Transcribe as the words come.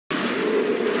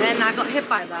And I got hit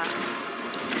by that.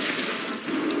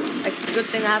 It's a good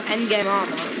thing I have endgame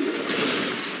armor.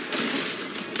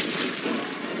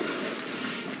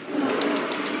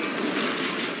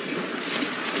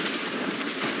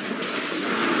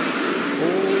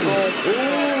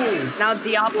 Oh. Now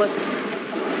Diablo's.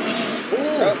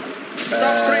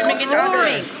 Stop screaming each other.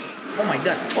 Oh my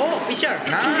god. Oh, Fisher.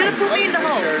 Nice. He's gonna put me in the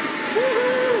hole.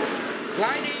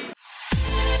 Sliding.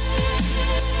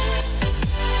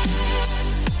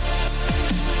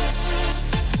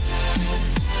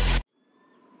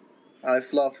 Hi,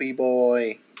 Fluffy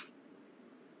boy.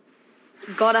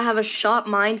 Gotta have a sharp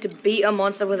mind to beat a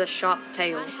monster with a sharp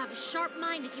tail. Gotta have a sharp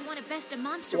mind if you want to best a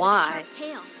monster with a Why? sharp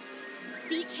tail.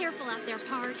 Be careful out there,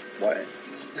 Pard. What?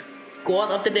 Quote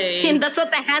of the day. And that's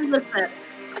what the handler said.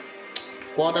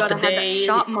 Quote of Gotta the have that day.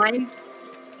 sharp mind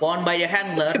Born by the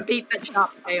handler. to beat the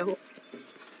sharp tail.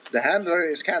 The handler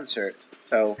is cancer,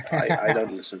 so I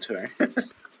don't listen to her.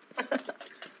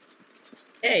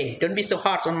 Hey, don't be so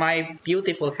harsh on my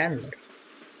beautiful handler.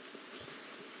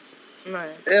 No,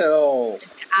 Ew.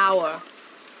 it's our.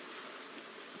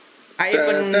 I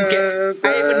even gave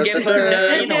her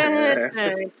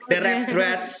the, the red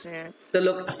dress to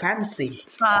look fancy.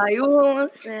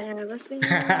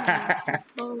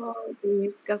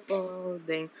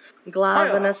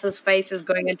 Glavenus' face is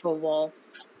going into a wall.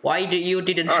 Why you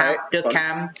didn't have the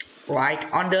camp right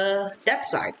on the that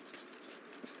side?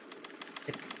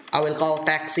 I will call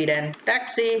taxi then.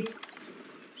 Taxi.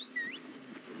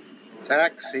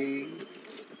 Taxi.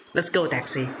 Let's go,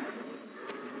 taxi.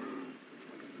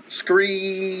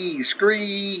 Scree.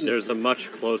 Scree. There's a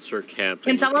much closer camp.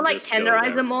 Can someone like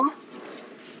tenderize them more?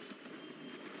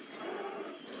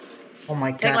 Oh my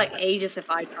It'd take god. like ages if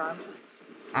I try.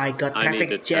 I got I need to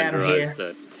traffic jam here. tenderize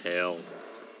the tail,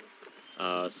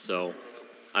 so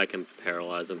I can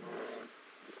paralyze him.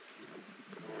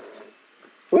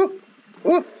 Woo.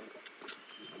 Woo.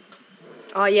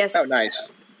 Oh yes. Oh, nice.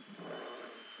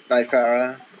 Nice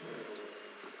para.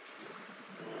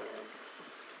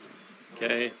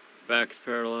 Okay, back's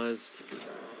paralyzed.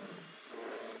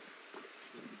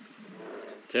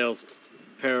 Tail's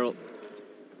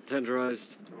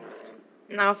tenderized.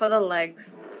 Now for the legs.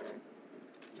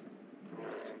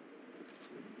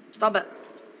 Stop it.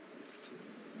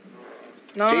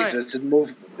 No. Jesus, it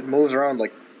moves around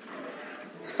like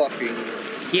fucking.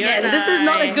 Yeah, this is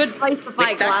not a good place to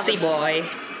fight taxi Glavenus. boy.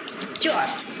 Sure.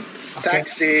 Okay.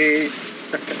 Taxi.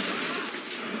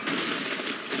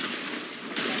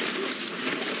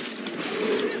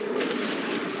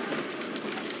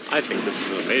 I think this is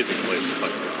an amazing place to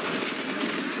fight.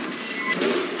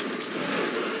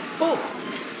 Oh.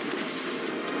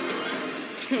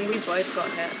 We both got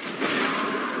hit.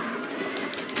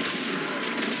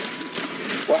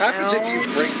 What happens if you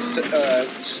break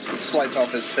slides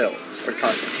off his tail? Or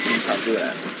can't do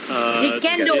that? He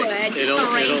can do it. It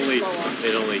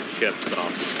It's only chips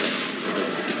off.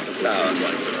 No.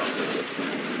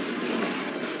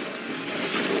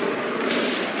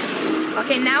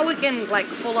 Okay, now we can like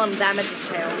full on damage his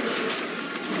tail.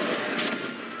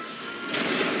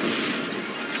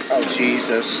 Oh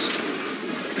Jesus.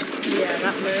 Yeah,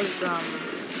 that moves yeah.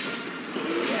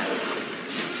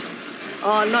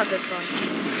 Oh, not this one.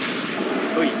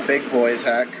 Big boy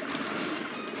attack.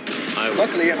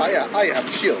 Luckily, I have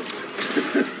shield.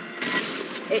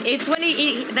 It's when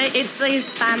it's his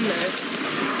spam move.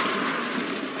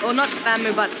 Well, not spam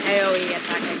move, but AoE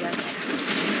attack, I guess.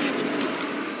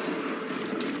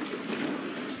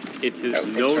 It's his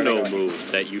no-no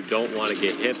move that you don't want to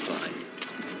get hit by.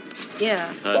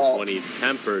 Yeah. Because when he's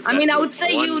tempered, I mean, I would that's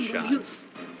say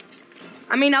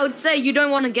I mean, I would say you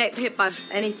don't want to get hit by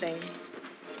anything.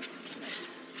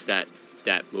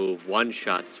 That move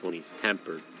one-shots when he's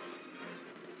tempered.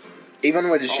 Even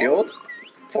with a shield?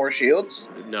 4 shields?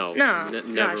 No. No,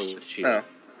 Never with shield. No.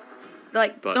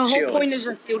 Like, But the whole shields. point is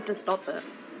a shield to stop it.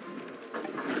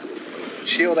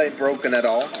 Shield ain't broken at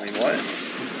all. I mean, what?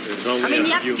 There's only I mean, a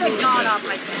you have few to get moves guard that up,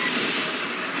 I think.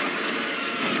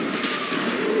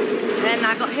 And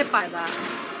I got hit by that.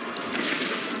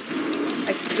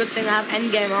 It's a good thing I have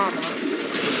endgame armor.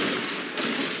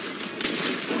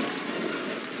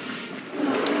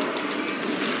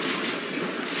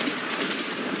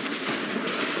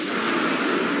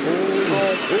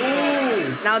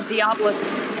 Ooh. Now Diablo's.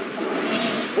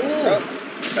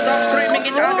 Stop screaming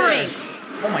each other. roaring.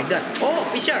 Oh my god. Oh,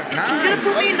 Fisher. He's Nice.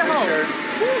 gonna put me in the hole.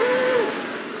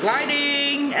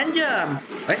 Sliding and jump.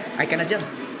 Wait, I cannot jump.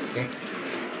 Okay.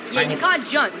 Yeah, you can't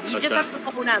jump. You What's just that? have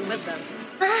to hold down with them.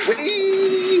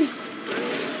 Whee!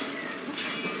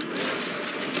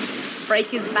 Break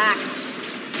his back.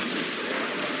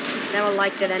 Never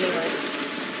liked it anyway.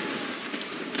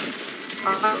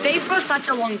 Stays for such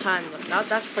a long time.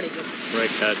 That's pretty good.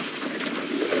 Break head.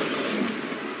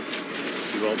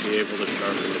 You won't be able to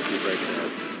sharpen if you break the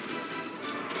head.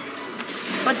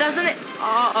 But doesn't it?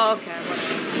 Oh, okay.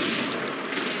 Whatever.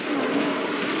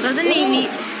 Doesn't he need?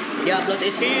 Diablos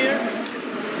is here.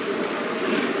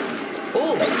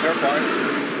 Oh, Terrifying.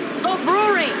 Stop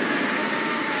roaring!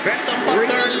 grab some popcorn.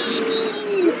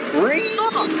 Ring.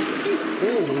 Stop!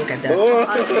 Oh, look at that.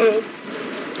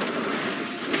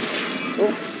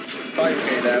 Oh, 5k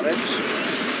damage.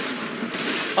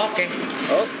 Okay.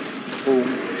 Oh, boom.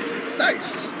 Nice.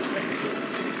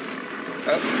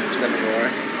 Oh, it's gonna be more.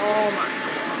 Oh my.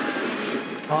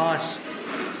 Pause.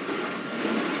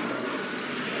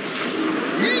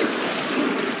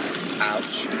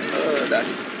 Ouch. That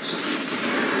hurts.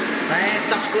 Man,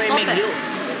 stop screaming, Stop it. you.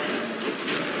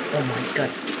 Oh my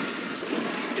god.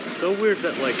 It's so weird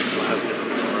that like Glavenus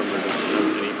armor doesn't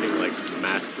have anything like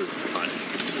Master Touch,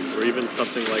 or even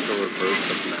something like a reverse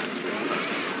of Master Touch.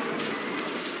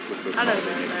 Which would I don't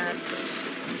probably know, make man.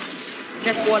 sense.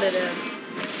 Guess what it is.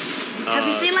 Have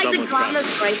you seen like the Glavenus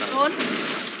greatsword?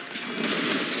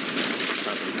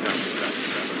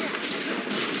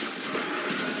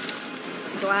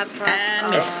 Do I have trust?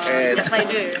 And miss. Yes, I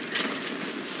do.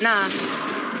 Nah.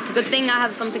 Good thing I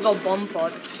have something called bomb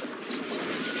pods.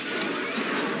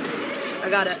 I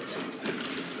got it.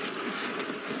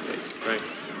 Right.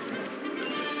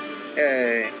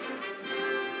 Yay.